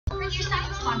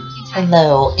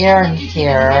Hello, Aaron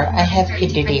here. I have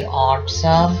PDD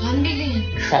Autism,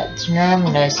 Tourette syndrome,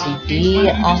 and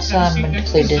OCD. Also, I'm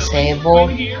mentally disabled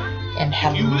and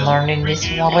have learning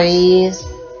disabilities.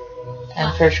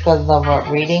 I'm first grade level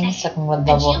at reading, second grade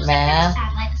level at math,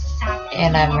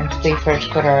 and I'm mentally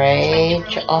first grade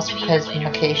age. Also, because of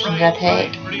medications I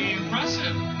take.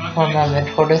 For my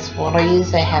mental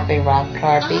disabilities, I have a rapid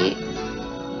heartbeat,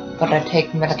 but I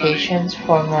take medications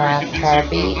for my rapid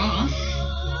heartbeat.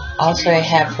 Also, I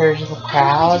have fears of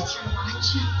crowds,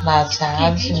 loud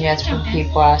sounds, and yes, when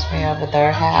people ask me over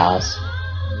their house,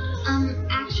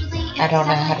 I don't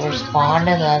know how to respond,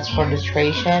 and that's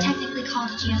frustration.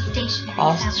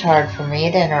 Also, it's hard for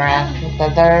me to interact with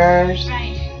others.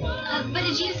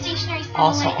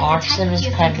 Also, autism is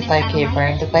kind of like a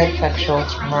brain delay affects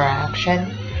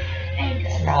interaction,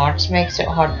 and autism makes it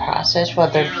hard to process what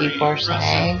other people are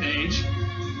saying.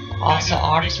 Also,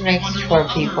 autism makes it where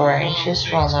people are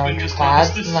anxious when large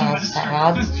crowds and loud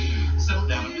sounds.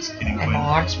 And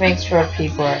autism makes sure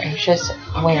people are anxious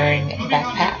wearing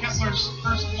backpacks.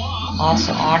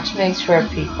 Also, autism makes sure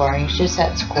people are anxious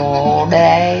at school all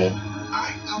day.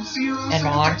 And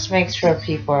autism makes sure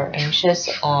people are anxious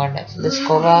on the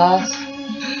school bus.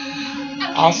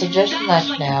 Also, just to let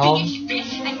you know,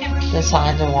 the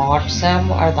signs of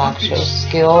autism are lack of social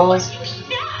skills,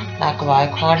 lack of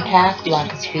eye contact,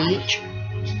 lack of speech,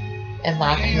 and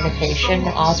lack of communication.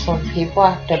 Also, when people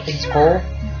act up in school,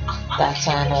 that's a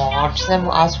sign of autism.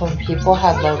 Also, when people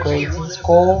have low grades in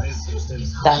school,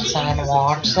 that's a sign of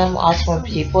autism. Also, when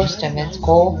people stim in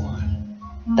school,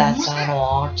 that's a sign of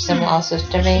autism. Also,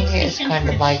 stimming is kind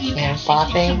of like hand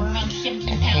flapping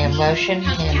and hand motion,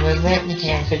 hand movement, and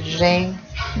hand fidgeting.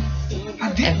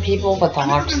 And people with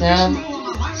autism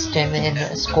stim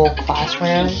in school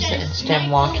classrooms and stim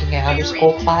walking out of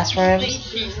school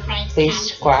classrooms. Please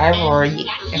subscribe or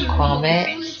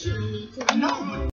comment